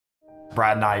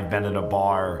Brad and I have been at a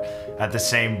bar, at the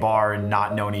same bar, and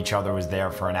not known each other was there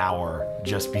for an hour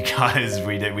just because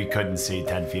we couldn't see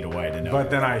 10 feet away to know. But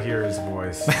then I hear his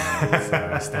voice, and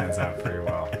it stands out pretty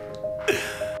well.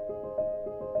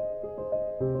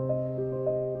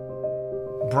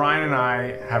 Bryan and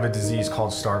I have a disease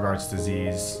called Stargardt's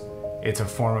disease. It's a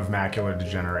form of macular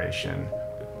degeneration.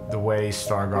 The way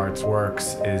Stargardt's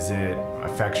works is it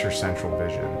affects your central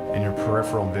vision, and your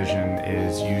peripheral vision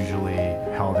is usually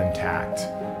held intact.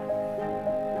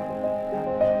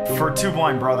 For two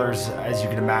blind brothers, as you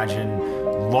can imagine,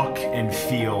 look and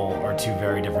feel are two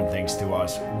very different things to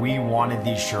us. We wanted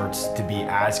these shirts to be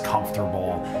as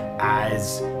comfortable,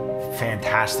 as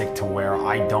fantastic to wear.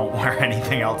 I don't wear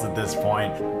anything else at this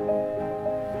point.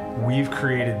 We've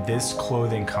created this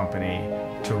clothing company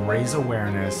to raise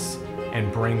awareness and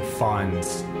bring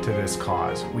funds to this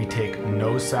cause. We take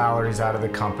no salaries out of the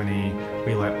company.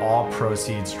 We let all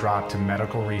proceeds drop to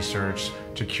medical research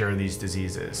to cure these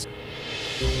diseases.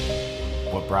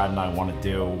 What Brad and I want to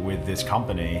do with this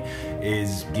company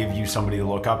is give you somebody to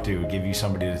look up to, give you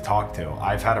somebody to talk to.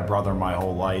 I've had a brother my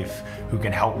whole life who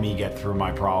can help me get through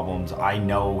my problems. I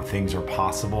know things are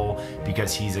possible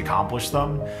because he's accomplished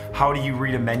them. How do you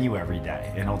read a menu every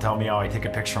day? And he'll tell me, oh, I take a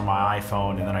picture on my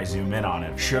iPhone and then I zoom in on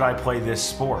it. Should I play this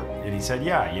sport? And he said,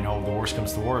 yeah, you know, the worst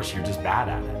comes to worst, you're just bad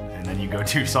at it. And then you go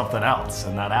do something else,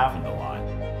 and that happened a lot.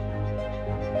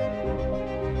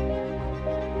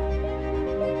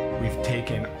 We've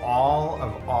taken all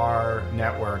of our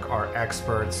network, our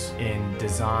experts in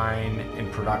design, in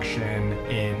production,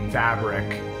 in fabric,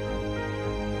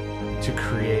 to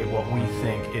create what we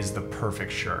think is the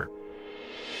perfect shirt.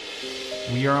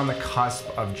 We are on the cusp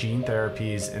of gene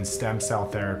therapies and stem cell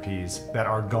therapies that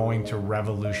are going to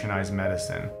revolutionize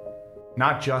medicine.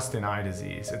 Not just in eye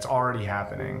disease, it's already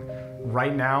happening.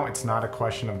 Right now, it's not a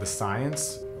question of the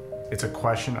science, it's a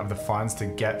question of the funds to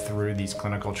get through these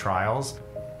clinical trials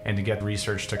and to get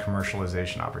research to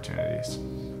commercialization opportunities.